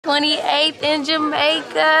28th in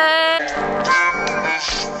Jamaica.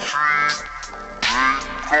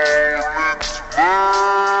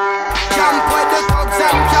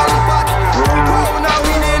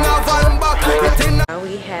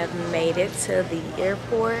 We have made it to the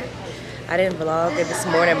airport. I didn't vlog it this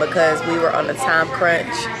morning because we were on a time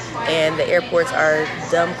crunch, and the airports are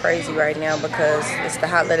dumb crazy right now because it's the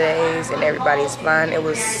holidays and everybody's flying. It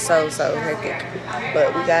was so hectic,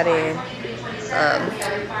 but we got in.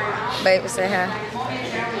 Baby, say hi.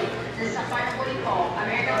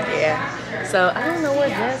 Yeah. So I don't know where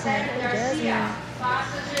Jasmine.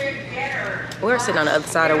 We're sitting on the other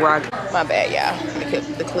side of where my bad, y'all.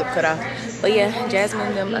 The clip cut off. But yeah, Jasmine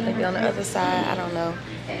and them, I think they're on the other side. I don't know.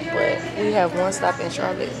 But we have one stop in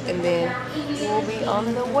Charlotte, and then we'll be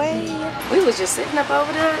on the way. We was just sitting up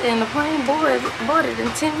over there, and the plane boarded in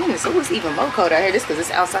 10 minutes. It was even more cold out here. This because it's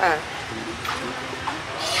outside.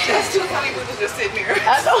 That's too funny. We was just sitting here.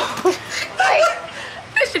 I know. Like,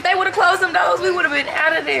 if they would have closed them doors, we would have been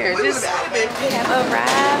out of there. We have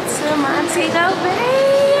arrived to Montego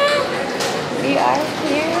Bay. We are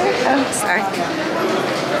here. Oh, sorry.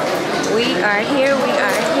 We are here.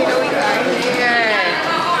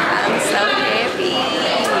 I'm so happy.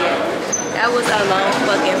 That was a long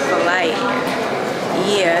fucking flight.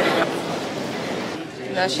 Yeah.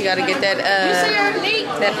 Now she gotta get that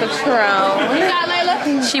that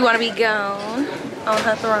Patron. She wanna be gone on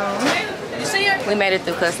her throne. We made it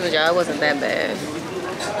through customs, y'all. It wasn't that bad.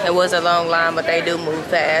 It was a long line, but they do move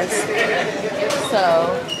fast. So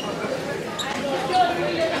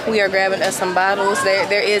we are grabbing us some bottles.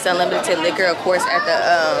 There is unlimited liquor, of course, at the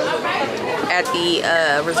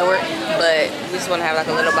resort, but we just want to have like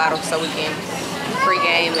a little bottle so we can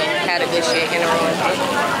pre-game and have the good shit in the room.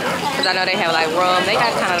 Cause I know they have like rum. They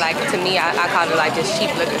got kind of like, to me, I call it like just cheap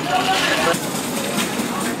liquor. But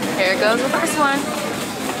here goes the first one.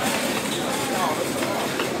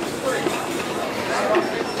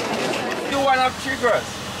 You want to have 3 girls?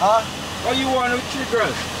 Huh? Or you want 3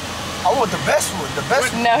 girls? I want the best one. The best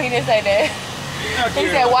one. No, he didn't say that. He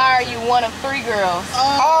said, "Why are you one of 3 girls?"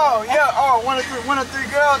 Oh yeah. Oh, one of 3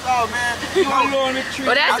 girls. Oh man. You alone with 3.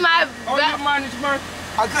 Well, that's my. How you manage, man?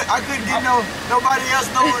 I couldn't get nobody else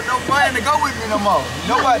no man to go with me no more.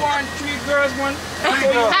 Nobody. You want 3 girls, man? 3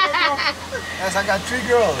 girls. Yes, I got 3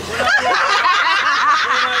 girls.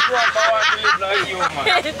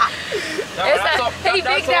 He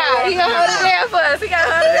big now. He gonna hold it down for us. He gotta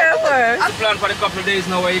hold it down for us. I plan for the couple of days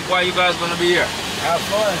now. Why you guys gonna be here? Have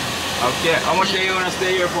fun. Okay. How much are you gonna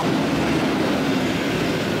stay here for?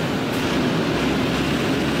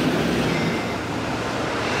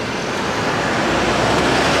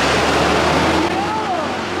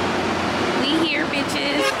 We here,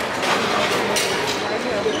 bitches.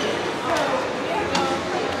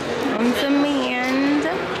 On demand.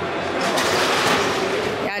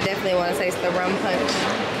 Y'all definitely want to taste the rum punch.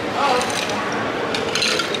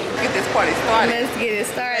 Get this party started. Let's get it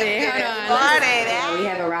started. Hold on. We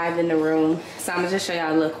have arrived in the room. So I'm gonna just show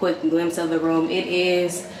y'all a little quick glimpse of the room. It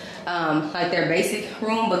is like their basic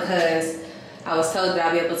room because I was told that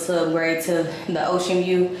I'll be able to upgrade to the ocean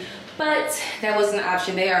view, but that wasn't an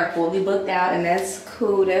option. They are fully booked out, and that's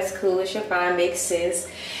cool. That's cool. It's your fine big sis.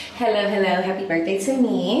 Hello, happy birthday to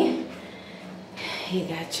me. You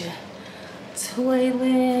got your toilet,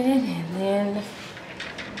 and then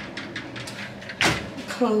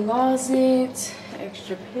closet,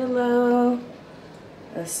 extra pillow,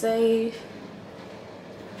 a safe.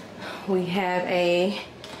 We have a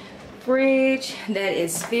fridge that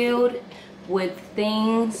is filled with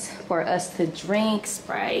things for us to drink,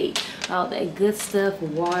 Sprite, all that good stuff,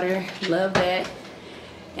 water, love that.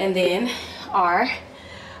 And then our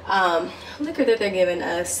liquor that they're giving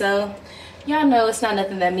us. So y'all know it's not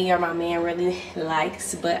nothing that me or my man really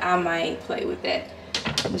likes, but I might play with that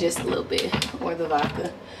just a little bit, or the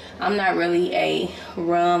vodka. I'm not really a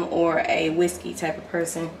rum or a whiskey type of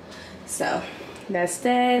person. So that's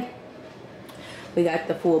that. We got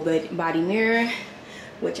the full body mirror,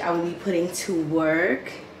 which I will be putting to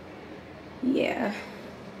work. Yeah.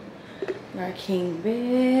 Our king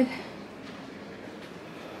bed.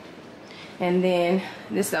 And then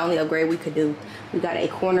this is the only upgrade we could do. We got a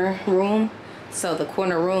corner room. So the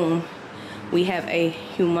corner room, we have a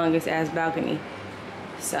humongous ass balcony.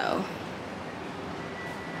 So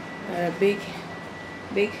got a big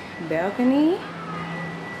balcony.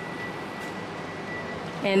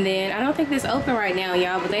 And then I don't think this is open right now,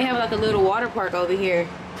 y'all, but they have like a little water park over here.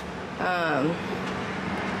 And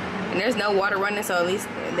there's no water running, so at least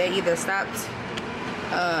they either stopped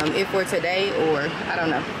it for today or I don't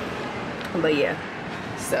know. But yeah,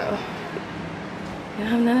 so don't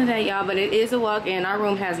have none of that, y'all, but it is a walk, and our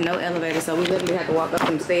room has no elevator, so we literally have to walk up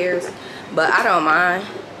some stairs. But I don't mind.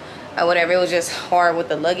 Whatever, it was just hard with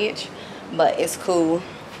the luggage, but it's cool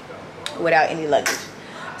without any luggage.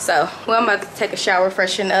 So, well, I'm about to take a shower,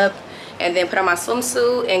 freshen up, and then put on my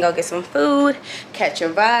swimsuit and go get some food, catch a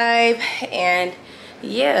vibe, and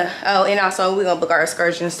yeah. Oh, and also we're gonna book our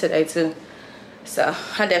excursions today too. So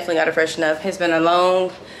I definitely gotta freshen up. It's been a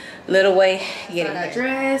long little way getting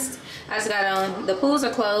dressed. I just got on, the pools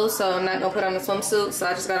are closed, so I'm not gonna put on the swimsuit. So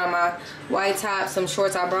I just got on my white top, some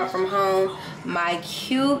shorts I brought from home, my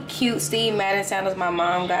cute Steve Madden sandals my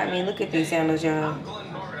mom got me. Look at these sandals, y'all.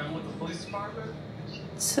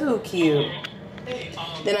 So cute.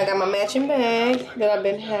 Then I got my matching bag that I've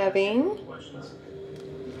been having.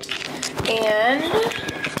 And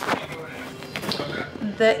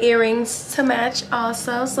the earrings to match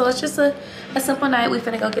also. So it's just a simple night. We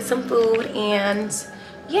finna go get some food, and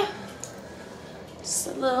yeah. Just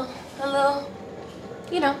a little,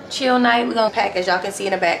 you know, chill night. We're gonna pack, as y'all can see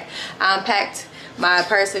in the back. I packed my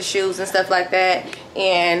purse and shoes and stuff like that,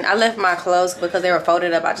 and I left my clothes because they were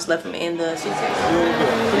folded up. I just left them in the suitcase.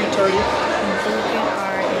 3:30.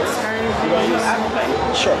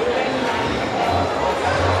 Sure. 2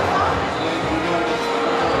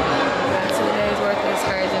 days worth of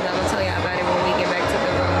excursions. I'm gonna tell y'all about it when we get back to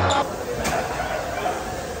the room.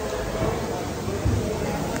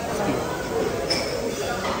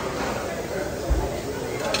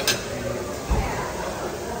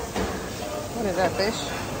 What is that, fish?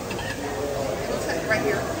 Right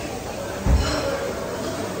here.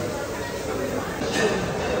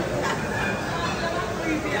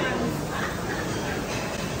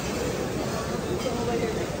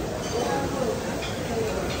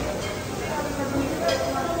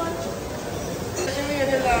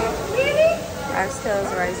 Oxtails,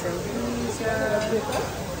 rice, and peas,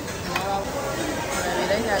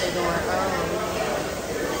 they got it going on.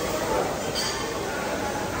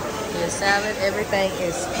 The salad, everything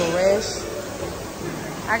is fresh.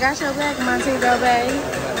 I got your back, Montego Bay.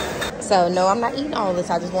 So no, I'm not eating all this.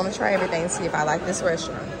 I just want to try everything and see if I like this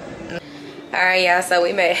restaurant. All right, y'all. So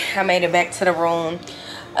I made it back to the room.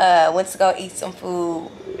 Went to go eat some food.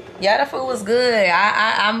 Yeah, the food was good.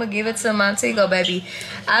 I'm gonna give it to Montego, baby.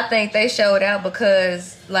 I think they showed out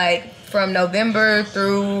because, like, from November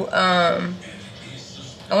through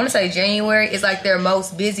I want to say January is like their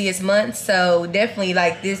most busiest month. So definitely,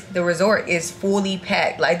 like, the resort is fully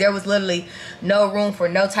packed. Like, there was literally no room for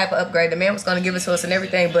no type of upgrade. The man was gonna give it to us and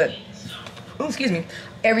everything, but excuse me,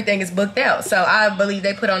 everything is booked out. So I believe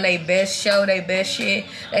they put on their best show, their best shit.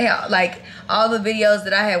 They have, like, all the videos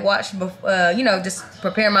that I had watched before, you know, just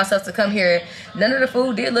preparing myself to come here. None of the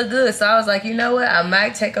food did look good. So I was like, you know what, I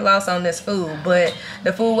might take a loss on this food. But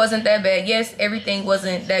the food wasn't that bad. Yes, everything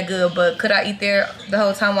wasn't that good, but could I eat there the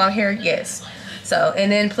whole time while I'm here? Yes. So,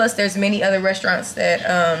 and then plus there's many other restaurants that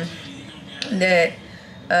I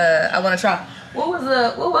want to try. What was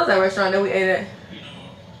that restaurant that we ate at?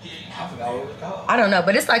 I don't know,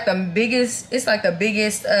 but it's like the biggest. It's like the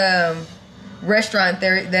biggest restaurant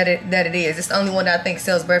there that it is. It's the only one that I think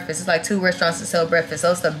sells breakfast. It's like 2 restaurants that sell breakfast,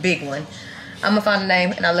 so it's the big one. I'm gonna find the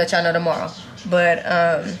name and I'll let y'all know tomorrow. But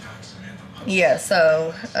yeah.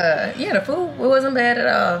 So yeah, the food, it wasn't bad at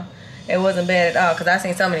all. It wasn't bad at all because I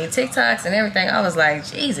seen so many TikToks and everything. I was like,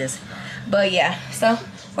 Jesus. But yeah, so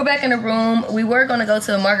we're back in the room. We were gonna go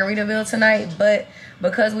to Margaritaville tonight, but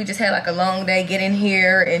because we just had like a long day getting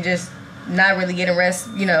here and just not really getting rest,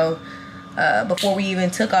 you know, before we even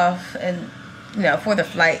took off and, you know, for the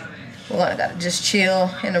flight, we're gonna gotta just chill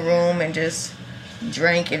in the room and just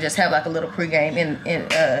drink and just have like a little pregame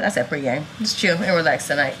and I said pregame, just chill and relax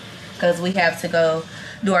tonight because we have to go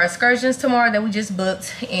do our excursions tomorrow that we just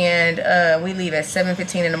booked, and we leave at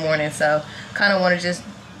 7:15 in the morning. So kind of want to just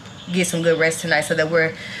get some good rest tonight so that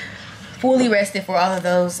we're fully rested for all of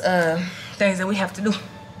those things that we have to do.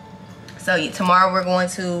 So yeah, tomorrow we're going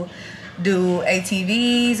to do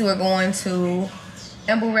ATVs, we're going to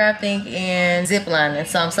Bamboo Rafting and Zip Lining.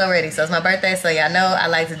 So I'm so ready. So it's my birthday, so y'all know I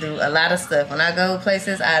like to do a lot of stuff. When I go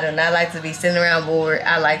places, I do not like to be sitting around bored.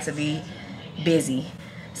 I like to be busy.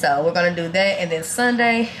 So we're going to do that, and then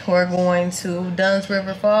Sunday we're going to Dunn's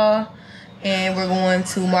River Fall, and we're going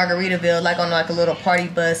to Margaritaville, like on like a little party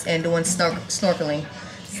bus, and doing snorkeling.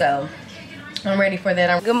 So I'm ready for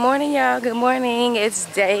that. Good morning, y'all. Good morning. It's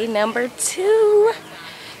day number 2,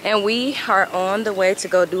 and we are on the way to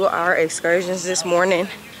go do our excursions this morning.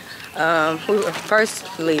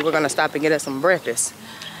 Firstly, we're gonna stop and get us some breakfast.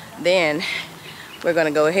 Then we're gonna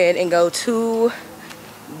go ahead and go to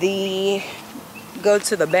the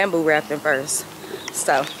Bamboo Rafting first.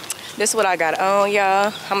 So This is what I got on,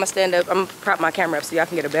 y'all. I'm gonna stand up. I'm gonna prop my camera up so y'all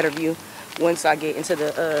can get a better view once I get into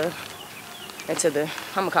the I'm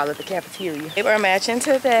gonna call it the cafeteria. They were matching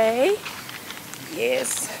today.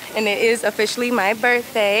 Yes, and it is officially my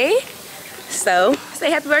birthday. So say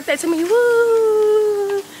happy birthday to me.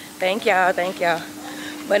 Woo! Thank y'all, thank y'all.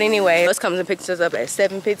 But anyway, bus comes and picks us up at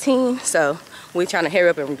 7:15. So we trying to hurry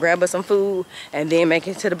up and grab us some food and then make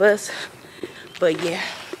it to the bus. But yeah,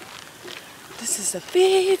 this is a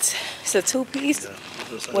fit. It's a two-piece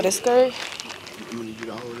with a skirt. I'm gonna need you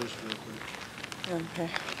to hold this real quick. Okay.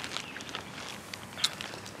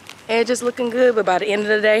 Edges looking good, but by the end of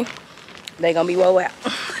the day, they gonna be woe out.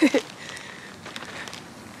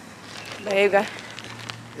 There you go.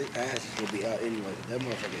 His ass is gonna be out anyway. That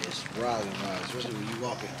motherfucker is sprawling, especially when you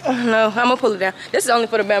walking. No, I'm gonna pull it down. This is only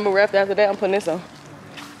for the bamboo raft. After that, I'm putting this on.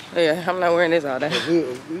 Yeah, I'm not wearing this all day. But I'm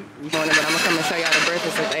gonna come and show y'all the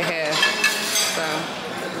breakfast that they have. So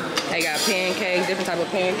they got pancakes, different type of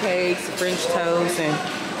pancakes, French toast, and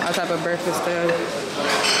all type of breakfast stuff.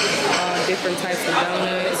 All different types of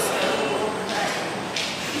donuts.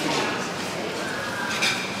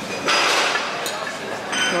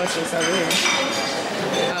 What's this over here?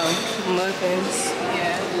 Oh, muffins.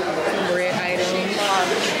 Yeah. Bread items.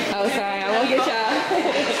 Oh, sorry, I won't get y'all.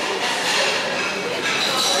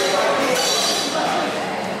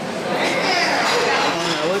 I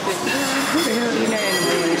don't know what who the hell eating that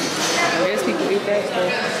anymore? I guess people eat that stuff.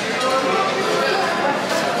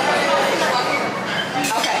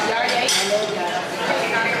 Okay, you already ate?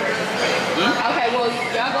 Okay, well,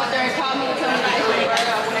 y'all go up there and call me and tell me the ice cream right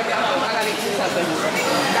off whenever y'all come. I gotta eat something.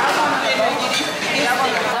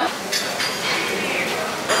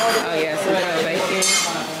 Oh yeah, so we got bacon.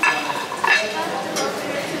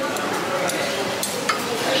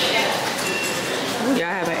 Y'all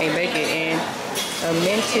haven't ate bacon and a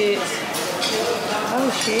minted. Oh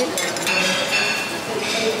shit.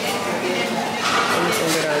 Let me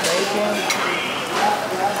send it our bacon.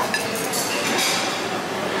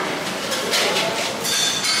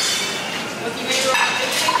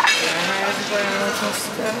 Hash browns and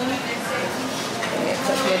stuff. A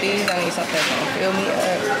couple of these. I need something that's gonna fill me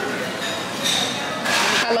up.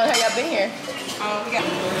 How long have y'all been here? We got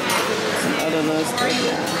some other little stuff.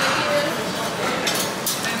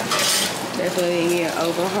 Definitely need an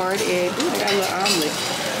over hard egg. Ooh, I got a little omelet.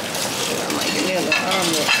 I might give me a little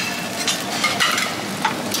omelet.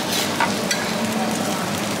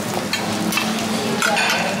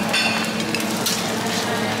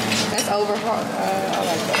 That's over hard. I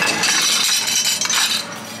like that.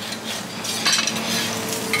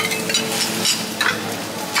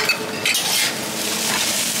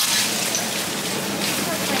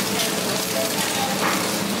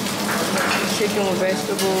 Chicken with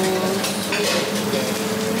vegetables.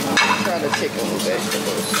 Try the chicken with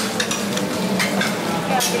vegetables.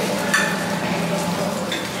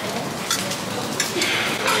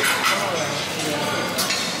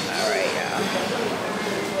 Alright, y'all.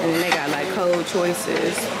 And then they got like cold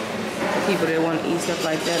choices. For people that want to eat stuff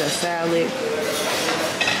like that, a salad,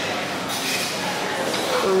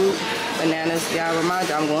 fruit, bananas. Y'all remind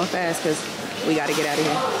y'all I'm going fast because we got to get out of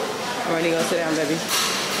here. I'm ready to go sit down, baby.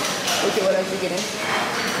 Okay, what else we getting?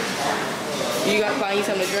 You got to find you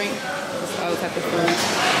something to drink? All type of food.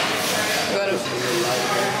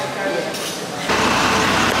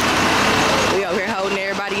 We over here holding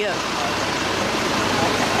everybody up.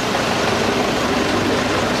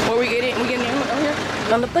 Where we getting? We getting over here?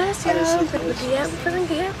 On the bus, y'all.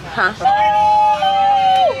 Huh?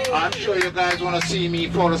 I'm sure you guys want to see me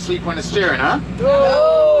fall asleep on the steering, huh?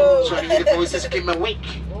 No! So I need the voices keep me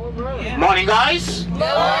awake. Yeah. Morning, guys. Morning.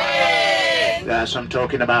 That's what I'm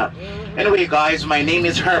talking about. Anyway, guys, my name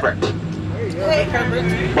is Herbert. Hey,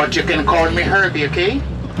 Herbert. But you can call me Herbie, okay?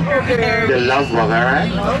 The love bug,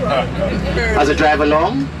 alright? As I drive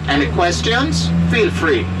along, any questions? Feel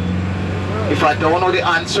free. If I don't know the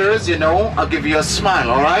answers, you know, I'll give you a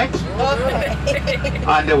smile, alright?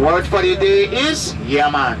 And the word for the day is, yeah,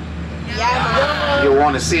 man. Yeah, man. You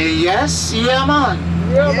want to say yes? Yeah, man.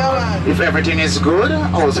 If everything is good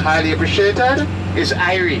or is highly appreciated, it's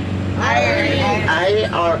Irie.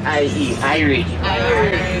 I-R-I-E. Irie.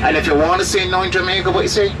 And if you want to say no in Jamaica, what you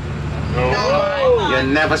say? No. You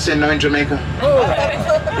never say no in Jamaica.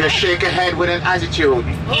 You shake your head with an attitude.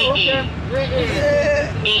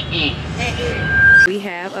 We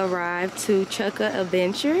have arrived to Chukkas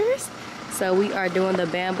Adventures. So we are doing the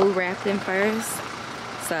bamboo rafting first.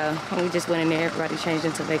 So we just went in there, everybody changed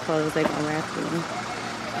into their clothes, they gonna rafting.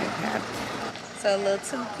 So a little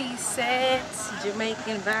two-piece set,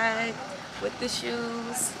 Jamaican vibe with the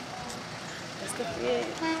shoes. That's the fit.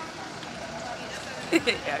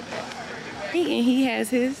 He has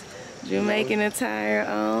his Jamaican attire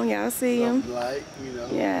on. Y'all see him? Something like, you know.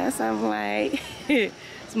 Yeah, something like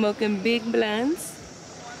smoking big blunts.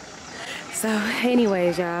 So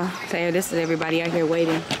anyways, y'all, so this is everybody out here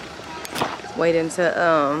waiting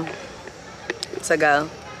to go.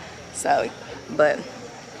 So, but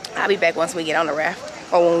I'll be back once we get on the raft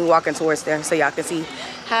or when we walking towards there, so y'all can see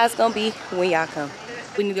how it's gonna be when y'all come.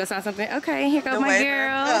 We need to go sign something. Okay, here goes my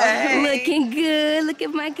girl. Hey. Looking good. Look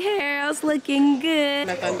at my girls looking good.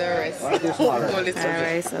 Alright,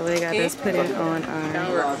 so we got this put it on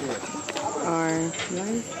our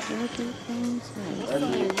life jacket things.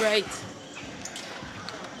 Right.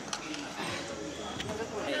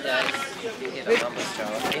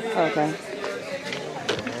 Okay.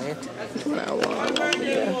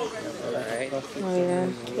 Oh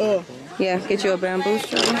yeah. Yeah, get you a bamboo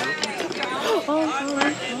straw. Oh,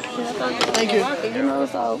 sorry. Thank you. You know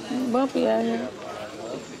it's all bumpy out here.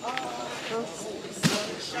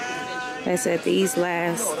 They said these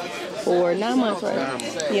last for 9 months, right?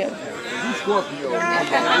 Yeah. Scorpio. You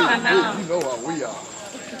know how we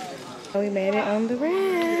are. We made it on the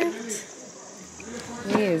raft.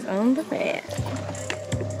 He is on the raft.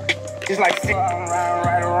 It's like sitting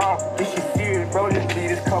right around. This shit serious, bro. Just be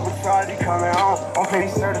this couple charges coming on. I'm pretty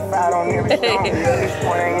certified on every song. This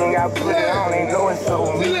point I ain't got put it on. Ain't know it's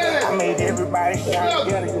so me. I made everybody shine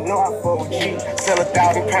together. You know I fuck with G. Sell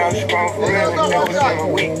 1,000 pounds strong for real. And that was in a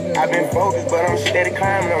week. I've been focused, but I'm steady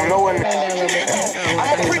climbing. I'm nowhere. I'm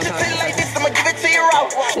gonna preach it to you like this. I'm gonna give it to you raw.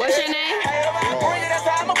 What's your name?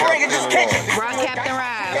 I'ma bring it, just catch it. Rock Captain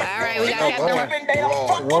Ride. All right, we got Captain Ride.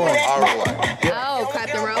 Oh,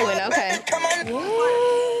 Captain Rowan. Okay.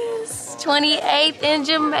 Yes. 28th in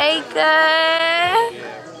Jamaica.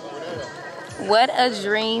 What a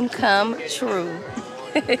dream come true.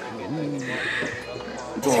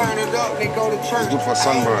 Turn it up, they go to church. It's good for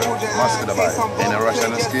sunburn, muscular bite, and a rash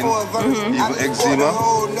on the skin, even eczema,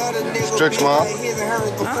 stretch mark.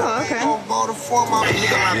 Oh, okay.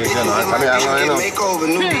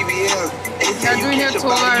 Y'all doing your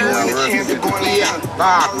tour. I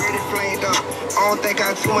don't think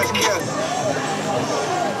I too much care.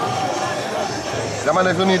 Yeah, man,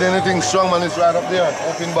 if you need anything strong, man, it's right up there,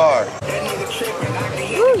 open bar.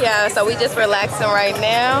 Ooh, yeah, so we just relaxing right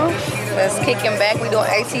now. Just kicking back. We doing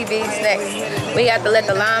ATVs next. We got to let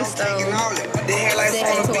the limestone sink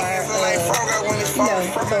into our,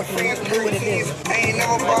 do what it is.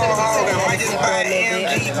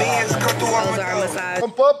 Those are our massage.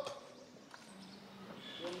 Pump up.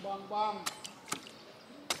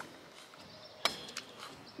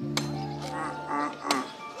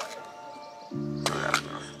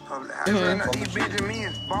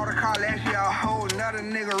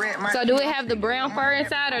 So do it have the brown fur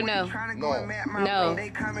inside or no? No.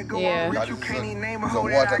 Yeah. It's a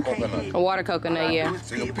water coconut. A water coconut, yeah.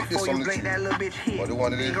 So you pick this from the tree. What do you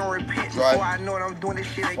want it is? Dry.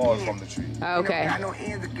 Falls from the tree. Okay.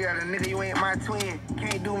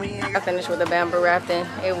 I finished with the bamboo rafting.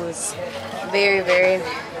 It was very, very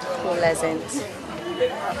pleasant.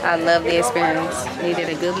 I love the experience. They did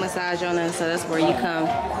a good massage on us, so that's where you come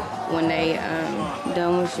when they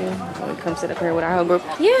done with you. So we come sit up here with our whole group.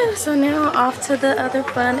 Yeah, so now off to the other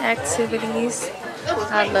fun activities.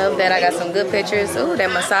 I love that. I got some good pictures. Oh, that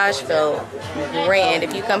massage felt grand.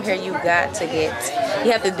 If you come here, you got to get,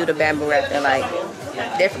 you have to do the bamboo rafting, like,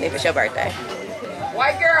 definitely if it's your birthday.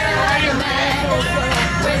 White girl!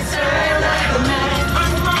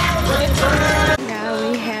 Now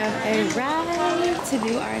we have a ride to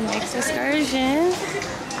do our next excursion.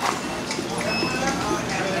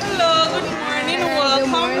 Hello, good morning, welcome.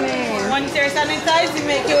 Good morning. Once you're sanitized, you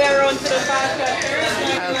make your way around to the park.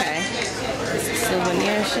 Okay. This is a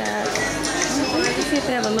souvenir shop. Let's see if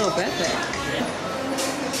they have a little backpack.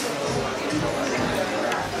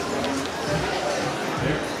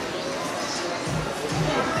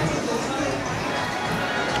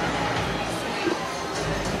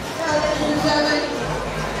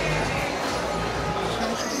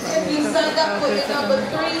 You signed up for your number 3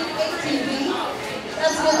 ATV.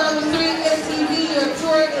 That's your number 3 ATV. Your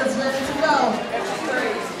tour is ready to go.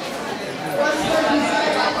 Once you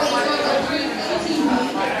signed up for your number 3 ATV,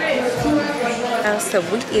 your tour is ready. So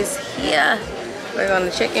we is here. We're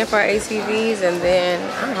gonna check in for our ATVs, and then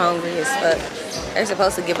I'm hungry as fuck. They're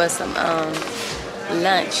supposed to give us some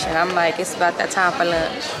lunch, and I'm like, it's about that time for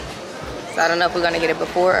lunch. So I don't know if we're gonna get it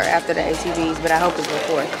before or after the ATVs, but I hope it's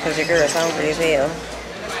before, because your girl's hungry as hell.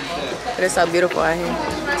 But it's so beautiful out here.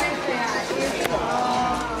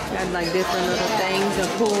 Got like different little things, a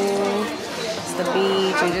pool, parks, the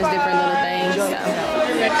beach, and just different little things. So.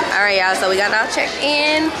 All right, y'all. So we got all checked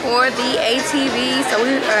in for the ATV. So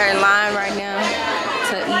we are in line right now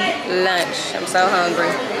to eat lunch. I'm so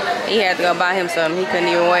hungry. He had to go buy him something. He couldn't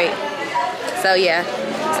even wait. So yeah.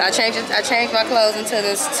 So I changed my clothes into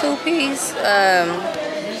this two-piece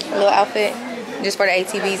little outfit just for the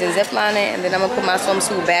ATVs and zip lining, and then I'm gonna put my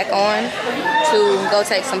swimsuit back on to go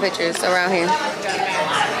take some pictures around here.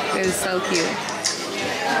 It is so cute.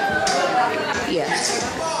 Yeah.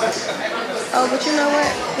 Oh, but you know what?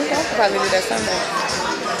 We can probably do that Sunday.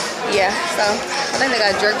 Yeah. So I think they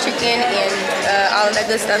got jerk chicken and all of that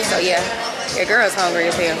good stuff. So yeah. Your girl's hungry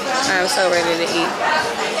as hell. I'm so ready to eat.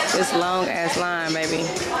 This long ass line, baby.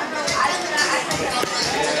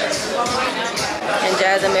 And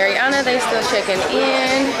Jazz and Mariana, they still checking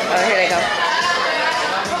in. Oh, here they go.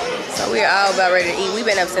 So we're all about ready to eat. We've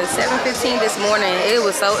been up since 7:15 this morning. It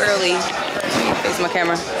was so early. Let me face my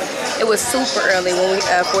camera. It was super early when we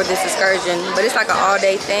for this excursion, but it's like an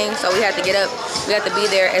all-day thing. So we had to get up. We had to be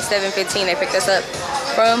there at 7:15. They picked us up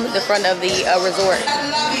from the front of the resort.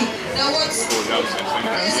 Yeah,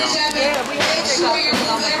 we had to go on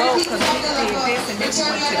the boat because we did this and then we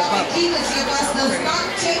went to the boat.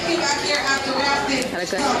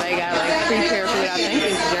 They got like pre-pared food. I think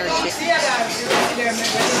it's jerk chicken.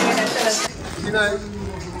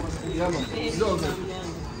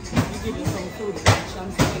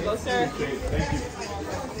 Go, sir.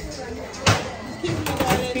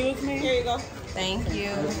 Excuse me. Here you go. Thank you.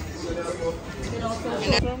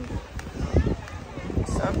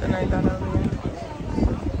 Something I got over here.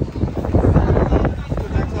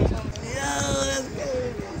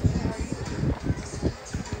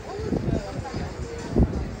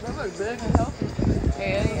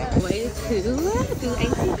 Hell yeah. Way to do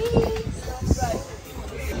ATVs.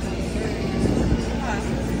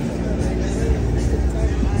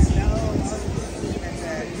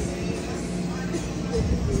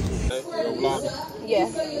 Yeah.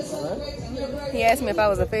 He asked me if I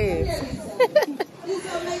was a Fizz.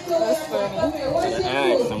 That's funny.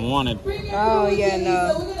 Asked, I'm wanted. Oh, yeah, no.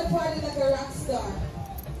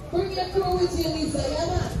 Bring your crew with you, Lisa.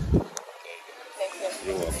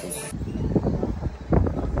 You're welcome.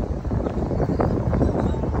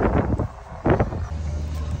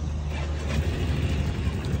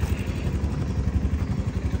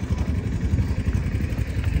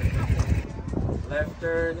 Left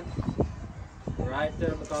turn, right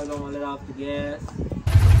turn because I don't want to let off the gas.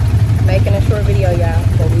 Making a short video, y'all,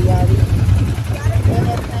 but we all eat.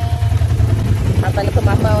 I'm gonna put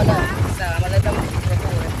my phone up, so I'm gonna let them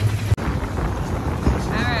record.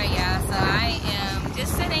 Alright, y'all, so I am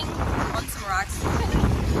just sitting on some rocks. I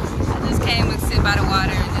just came to sit by the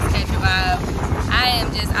water and just catch a vibe.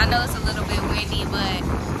 I know it's a little bit windy, but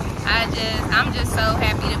I'm just so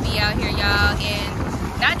happy to be out here, y'all,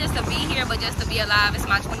 and not just to be here, but just to be alive. It's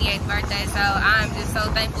my 28th birthday, so I'm just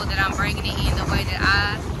so thankful that I'm bringing it in the way that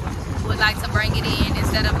I would like to bring it in,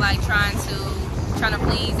 instead of like trying to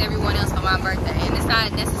please everyone else for my birthday. And it's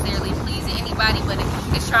not necessarily pleasing anybody, but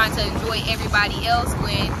it's trying to enjoy everybody else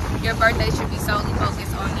when your birthday should be solely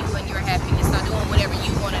focused on you and your happiness. So doing whatever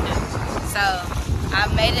you want to do. So I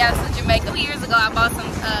made it out to Jamaica 2 years ago. I bought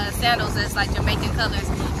some sandals that's like Jamaican colors,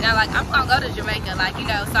 and I'm like, I'm gonna go to Jamaica, like, you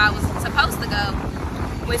know. So I was supposed to go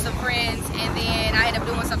with some friends, and then I ended up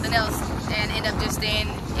doing something else and ended up just staying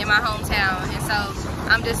in my hometown. And so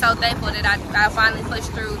I'm just so thankful that I finally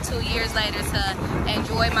pushed through 2 years later to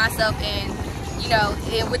enjoy myself, and, you know,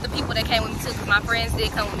 and with the people that came with me too, because my friends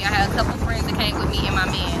did come with me. I had a couple friends that came with me and my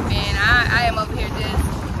man. And I am over here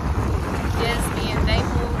just being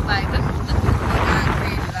thankful. Like, look what God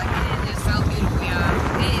created. Like, it is just so beautiful, y'all.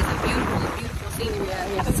 It is a beautiful, beautiful scenery out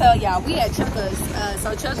here. To tell y'all, we at Chukkas.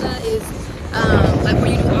 So Chukkas is like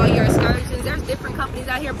where you do all your excursions. There's different companies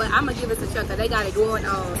out here, but I'm gonna give it to Chukkas. They got it going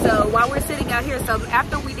on. So while we're sitting out here, so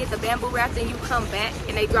after we did the bamboo rafting, you come back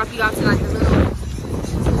and they drop you off to like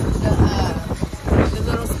the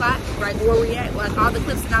little spot right where we at. Like all the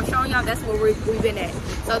clips that I've shown y'all, that's where we've been at.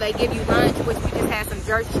 So they give you lunch, which we just had some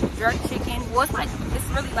jerk chicken. Well, it's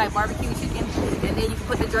really like barbecue chicken, and then you can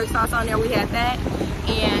put the jerk sauce on there. We had that,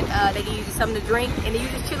 and they give you something to drink, and then you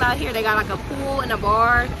just chill out here. They got like a pool and a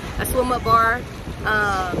bar, a swim up bar,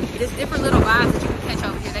 just different little vibes that you can catch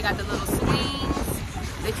over here. They got the little swings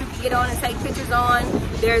that you can get on and take pictures on.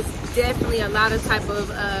 There's definitely a lot of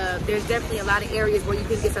areas where you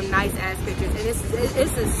can get some nice ass pictures, and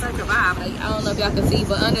this is such a vibe. Like, I don't know if y'all can see,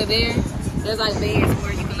 but under there's like beds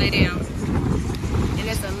where you can lay down, and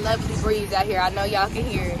it's a lovely breeze out here. I know y'all can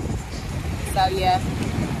hear it. So yeah.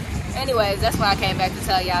 Anyways, that's why I came back to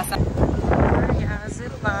tell y'all. Alright, y'all,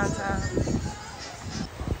 zip line time.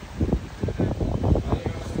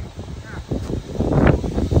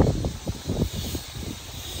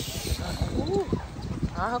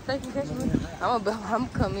 hope they can catch me. I'm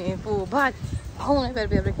coming in full body. Oh, they better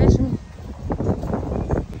be able to catch me.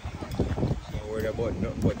 Don't worry about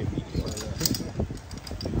nothing but the beach.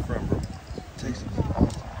 From bro. Texas.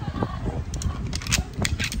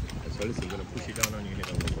 So listen, gonna push it down on your head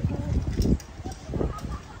a little bit.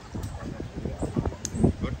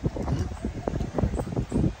 Good.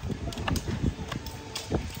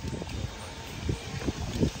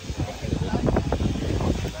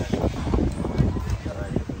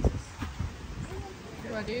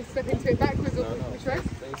 Do you step into it backwards or which way?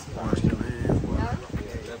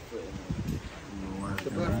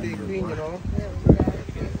 The birthday queen, you know.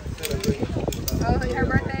 Oh, your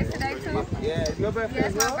birthday is today too? Yeah, it's your birthday.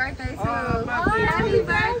 Yes, my birthday too. Oh, happy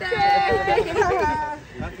birthday!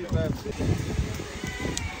 Happy birthday.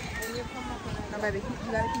 No, baby,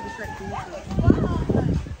 you gotta keep it straight for you.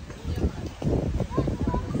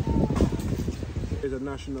 It's a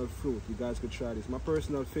national fruit. You guys could try this. My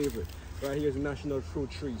personal favorite. Right here is a national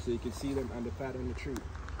fruit tree, so you can see them and the pad on the tree.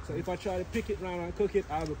 So if I try to pick it around and cook it,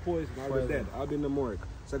 I'll be poisoned. I'll be dead. I'll be in the morgue.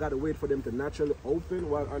 So I got to wait for them to naturally open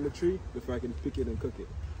while on the tree before I can pick it and cook it.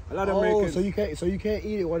 A lot of Americans. So you can't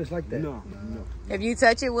eat it when it's like that. No. If you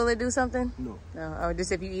touch it, will it do something? No. No. Oh,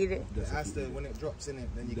 just if you eat it. It has to, when it drops in it,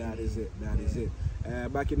 then you can. That is it.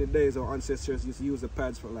 Back in the days, our ancestors used to use the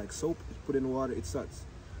pads for like soap. Put in water, it suds.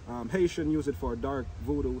 Haitian use it for dark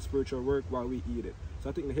voodoo spiritual work while we eat it. So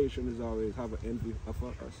I think the Haitians always have an envy of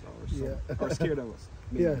us or scared of us.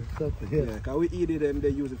 Yeah, something. Yeah. Because we eat it and they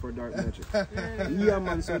use it for dark magic. Yeah,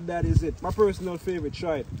 man, so that is it. My personal favorite,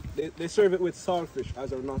 try it. They serve it with saltfish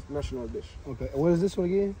as a national dish. Okay, what is this one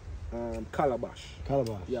again? Calabash.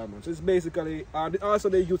 Calabash. Yeah, man. So it's basically, also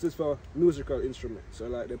they use it for musical instruments. So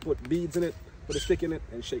like they put beads in it, put a stick in it,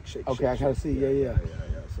 and shake. Okay, I kind of see. Yeah.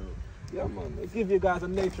 So, yeah, man. Let's give you guys a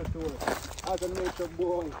nature tour. As a nature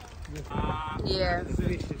boy. Yeah. The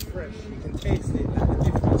fish is fresh. You can taste it, like the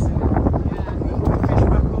difference in it. The fish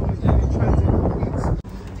back home is in transit for weeks.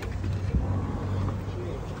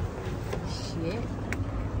 Shit.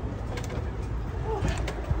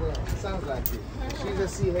 Yeah, it sounds like it. She's a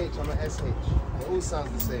CH, I'm a SH. It all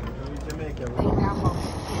sounds the same. Jamaica.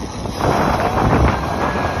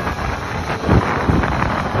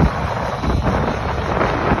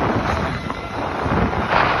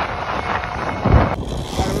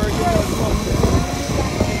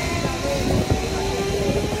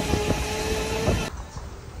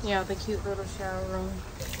 Yeah, the cute little shower room.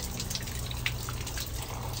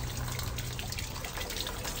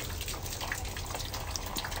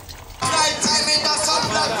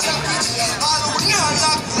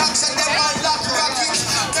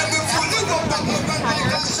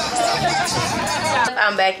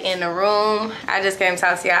 I'm back in the room. I just came to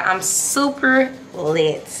talk to y'all. I'm super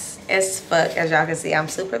lit as fuck. As y'all can see, I'm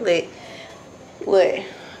super lit. What?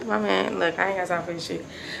 My man, look, I ain't got time for this shit.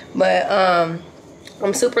 But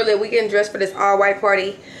I'm super lit. We getting dressed for this all-white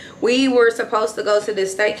party. We were supposed to go to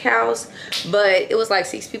this steakhouse, but it was like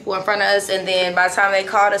 6 people in front of us, and then by the time they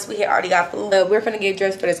called us, we had already got food. We're gonna get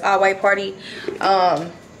dressed for this all-white party.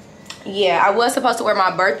 Yeah, I was supposed to wear my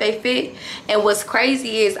birthday fit, and what's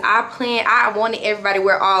crazy is I wanted everybody to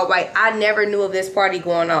wear all white. I never knew of this party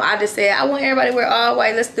going on. I just said I want everybody to wear all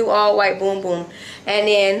white. Let's do all white, boom boom. And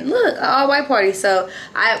then look, all white party. So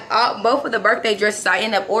both of the birthday dresses I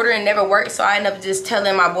ended up ordering never worked, so I ended up just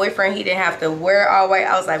telling my boyfriend he didn't have to wear all white.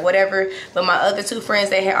 I was like whatever, but my other 2 friends,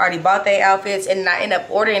 they had already bought their outfits, and I ended up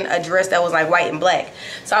ordering a dress that was like white and black.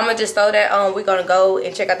 So I'm gonna just throw that on. We're gonna go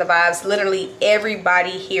and check out the vibes. Literally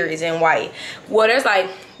everybody here is in white. Well, there's like,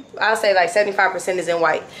 I'll say like 75% is in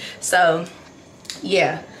white. So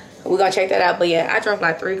yeah, we're gonna check that out. But yeah, I drank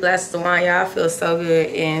like 3 glasses of wine, y'all. I feel so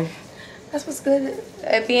good, and that's what's good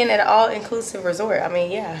at being at an all-inclusive resort. I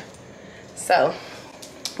mean, yeah. So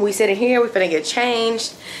we sitting here, we finna get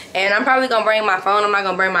changed, and I'm probably gonna bring my phone. I'm not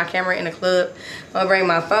gonna bring my camera in the club. I'm gonna bring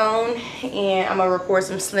my phone, and I'm gonna record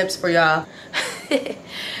some snips for y'all.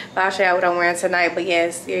 I'll show y'all what I'm wearing tonight. But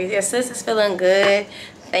yes, sis is feeling good.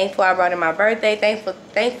 Thankful I brought in my birthday.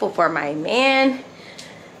 Thankful for my man.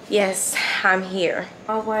 Yes, I'm here.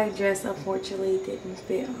 All white dress unfortunately didn't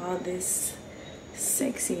fit all this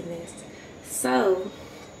sexiness, so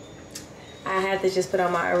I had to just put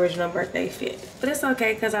on my original birthday fit. But it's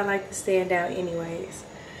okay because I like to stand out anyways.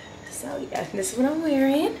 So yeah, this is what I'm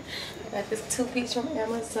wearing. I got this 2-piece from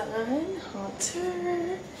Amazon.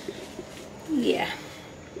 Hunter. Yeah.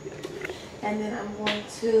 And then I'm going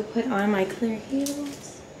to put on my clear heels.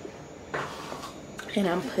 And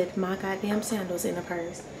I'm putting my goddamn sandals in the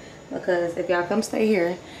purse. Because if y'all come stay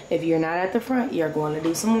here, if you're not at the front, you're going to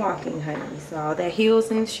do some walking, honey. So all that heels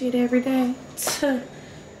and shit every day.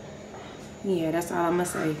 Yeah, that's all I'm gonna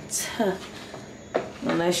say.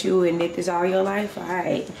 Unless you knit this all your life,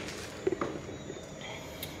 alright.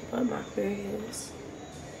 But my clear heels.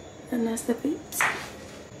 And that's the feet.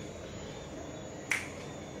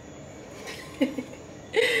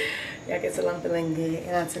 Yeah, I can tell I'm feeling good.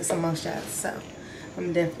 And I took some more shots, so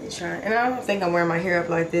I'm definitely trying. And I don't think I'm wearing my hair up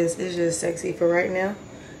like this. It's just sexy for right now.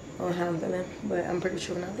 I don't know how I'm feeling. But I'm pretty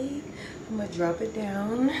sure when I leave, I'm gonna drop it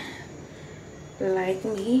down like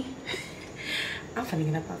me. I'm finna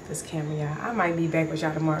get up off this camera, y'all. I might be back with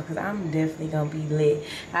y'all tomorrow because I'm definitely gonna be lit.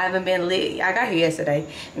 I haven't been lit. I got here yesterday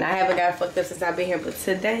and I haven't got fucked up since I've been here, but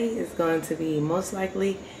today is going to be most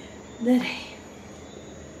likely the day.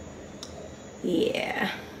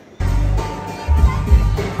 Yeah.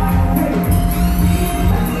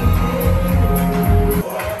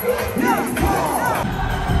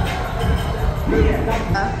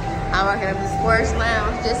 I'm working at the Sports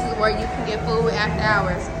Lounge. This is where you can get food after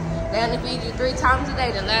hours. They only feed you 3 times a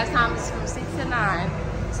day. The last time is from 6 to 9.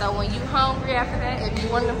 So when you hungry after that, if you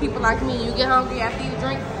one of the people like me, you get hungry after you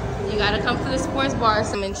drink, you gotta come to the sports bar.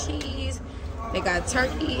 Some and cheese. They got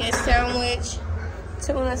turkey and sandwich,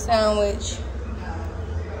 tuna sandwich,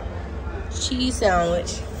 cheese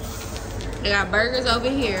sandwich. They got burgers over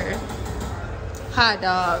here, hot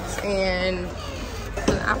dogs, and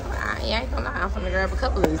I ain't gonna lie, I'm gonna grab a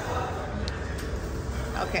couple of these.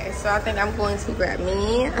 Okay, so I think I'm going to grab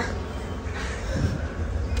me.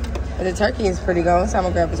 The turkey is pretty good, so I'm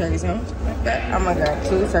gonna grab a turkey sandwich like that. I'm gonna grab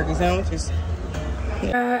 2 turkey sandwiches.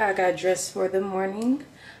 I got dressed for the morning.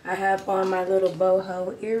 I have on my little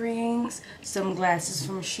boho earrings, some glasses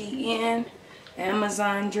from Shein,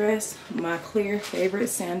 Amazon dress, my clear favorite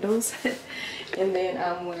sandals, and then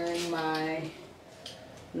I'm wearing my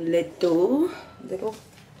little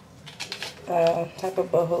type of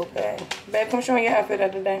boho bag. Babe, come show me your outfit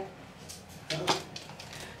of the day.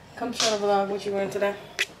 Come show the vlog what you wearing today.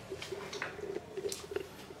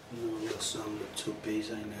 Some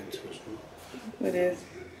 2-piece, I ain't that too small.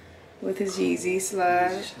 With his Yeezy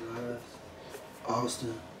slide.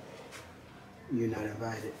 Austin, you're not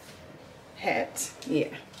invited. Hat,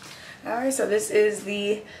 yeah. All right, so this is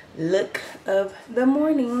the look of the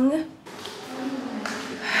morning.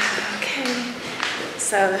 Okay,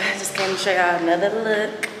 so I just came to show y'all another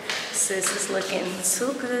look. Sis is looking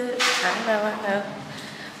too good. I know.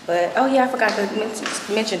 But oh yeah, I forgot to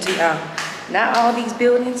mention to y'all. Not all these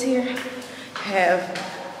buildings here have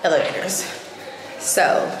elevators.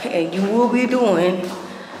 So, and you will be doing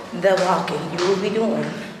the walking. You will be doing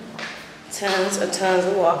tons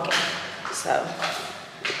of walking. So,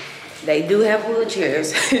 they do have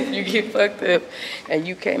wheelchairs if you get fucked up and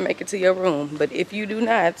you can't make it to your room. But if you do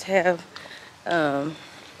not have an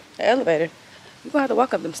elevator, you're gonna have to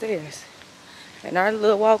walk up them stairs. And our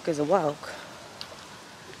little walk is a walk.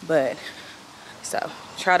 But, so,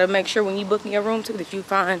 try to make sure when you book in your room too that you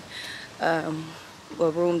find a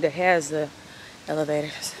room that has the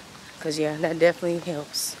elevators. Cause yeah, that definitely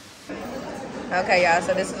helps. Okay, y'all,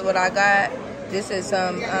 so this is what I got. This is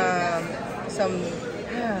some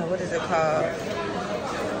what is it called?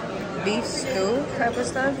 Beef stew type of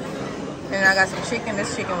stuff. And I got some chicken.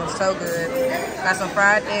 This chicken was so good. Got some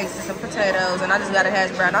fried eggs and some potatoes. And I just got a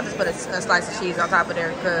hash brown. I just put a slice of cheese on top of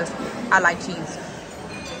there because I like cheese.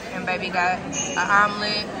 And baby got an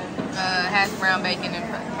omelet, hash brown bacon, and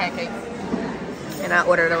pancakes. And I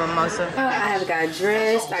ordered a mimosa. I have got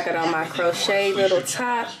dressed. I got on my crochet little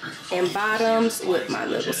top and bottoms with my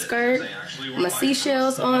little skirt. My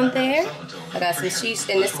seashells on there. I got some sheets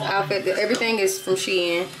in this outfit. Everything is from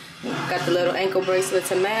Shein. Got the little ankle bracelet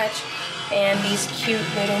to match. And these cute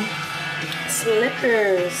little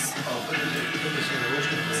slippers.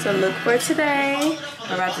 So look for today.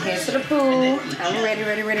 I'm about to head to the pool. I'm ready.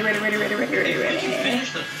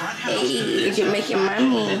 Hey, you're making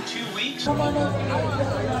money.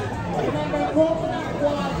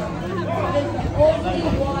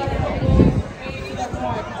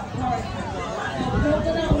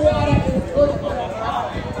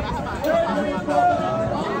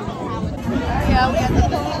 Yeah, we got the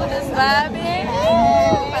pool just vibing.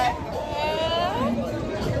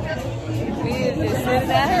 We just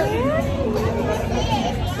sitting out here.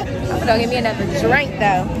 Don't give me another drink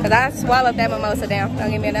though, because I swallowed that mimosa down. Don't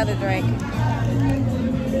give me another drink.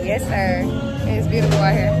 Yes, sir. It's beautiful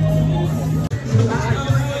out here.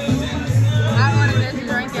 I ordered this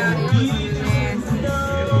drink, y'all. It was nasty.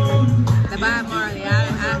 The Bob Marley.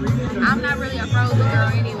 I'm not really a frozen girl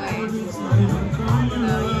anyway.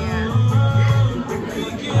 So, yeah.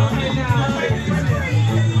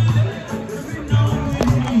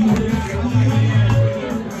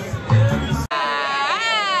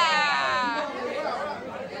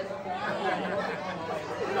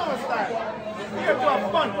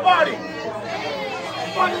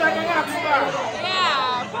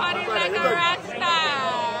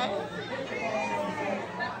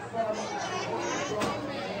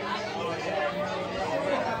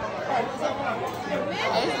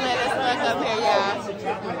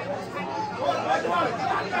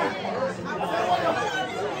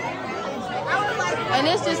 And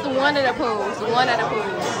it's just one of the pools. One of the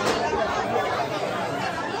pools.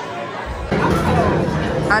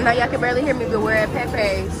 I know y'all can barely hear me, but we're at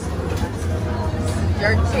Pepe's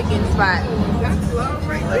jerk chicken spot.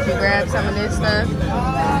 Let you grab some of this stuff.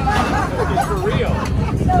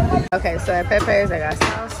 Okay, so at Pepe's I got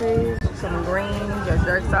sausage, some greens, your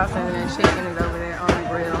jerk sauce, and then chicken is over there on the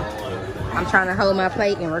grill. I'm trying to hold my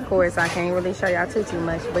plate and record, so I can't really show y'all too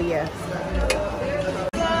much, but yeah.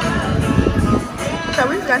 So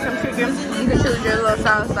we just got some chicken. You can choose your little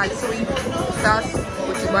sauce, like sweet sauce,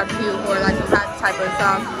 which is barbecue, or like some hot type of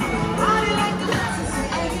sauce.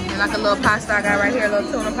 And like a little pasta I got right here, a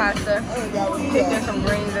little tuna pasta. Chicken, some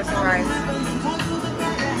greens, and some rice.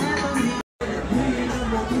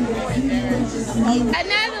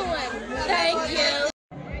 Another one. Thank you.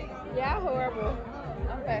 Yeah, horrible.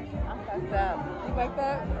 Okay, I'm fucked up. You fucked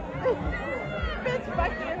up? Bitch,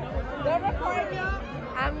 fuck you. Don't record me.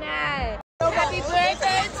 I'm not. Happy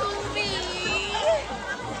birthday to me.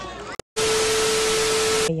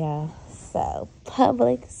 Yeah, so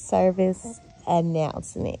public service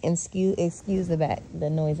announcement. Excuse the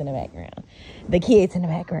noise in the background. The kids in the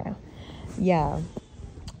background. Yeah,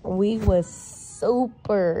 we was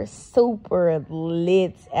super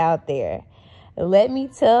lit out there. Let me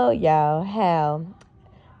tell y'all how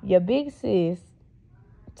your big sis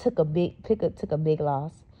took a big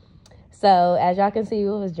loss. So as y'all can see,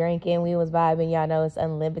 we was drinking, we was vibing. Y'all know it's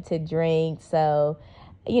unlimited drinks, so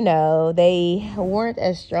you know they weren't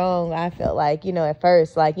as strong. I felt like, you know, at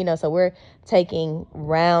first, like, you know, so we're taking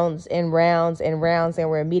rounds and rounds and rounds,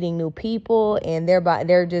 and we're meeting new people, and they're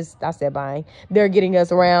getting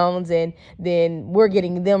us rounds, and then we're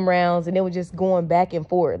getting them rounds, and then we're just going back and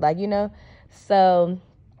forth, like, you know. So,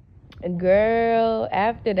 girl,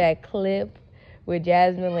 after that clip with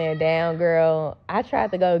Jasmine laying down, girl, I tried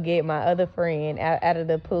to go get my other friend out of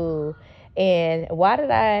the pool. And why did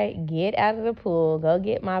I get out of the pool, go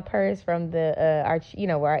get my purse from the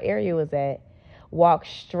where our area was at, walk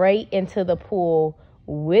straight into the pool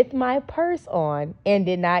with my purse on, and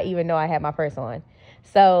did not even know I had my purse on.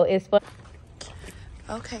 So it's fun.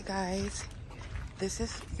 Okay, guys, this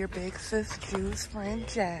is your big sis Jew's friend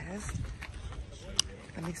Jazz.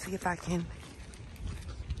 Let me see if I can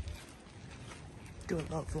do a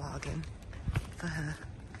little vlogging for her.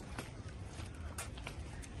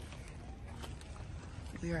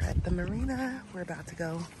 We are at the marina. We're about to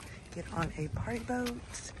go get on a party boat,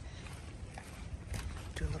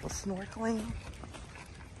 do a little snorkeling.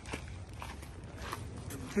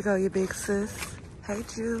 Here you go, your big sis. Hey,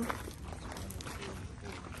 Jew.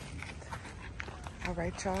 All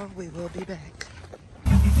right, y'all, we will be back.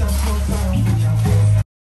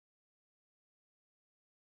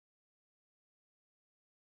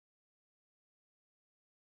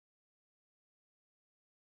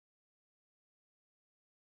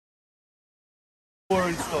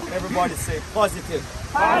 And stuff. Everybody say positive.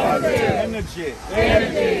 Energy.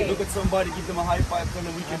 Look at somebody, give them a high five, and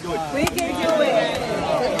we can do it. We can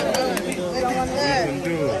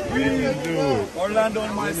do it. Orlando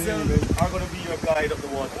and myself are going to be your guide of the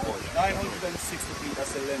waterfall. 960 feet,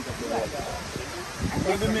 that's the length of the waterfall.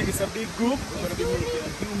 We're going to make this a big group. We're going to be making a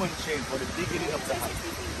human chain for the beginning of the hike.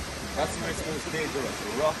 That's where it's most dangerous.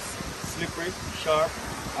 Rocks, slippery, sharp,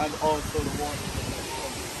 and also the water.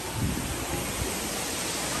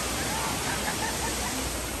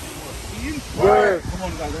 Work. Come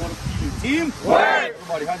on, guys, I want to feel you. Team work.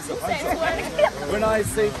 Everybody, hands up, hands up. When I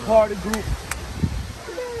say party group,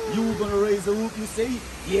 you gonna raise the roof. You say,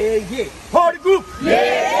 yeah. Party group.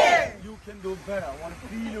 Yeah. You can do better. I want to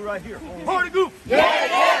feel you right here. Party group.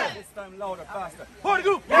 Yeah. This time louder, faster. Party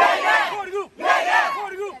group. Yeah. Party group. Yeah.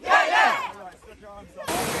 Party group. Yeah. All right, stretch your arms out.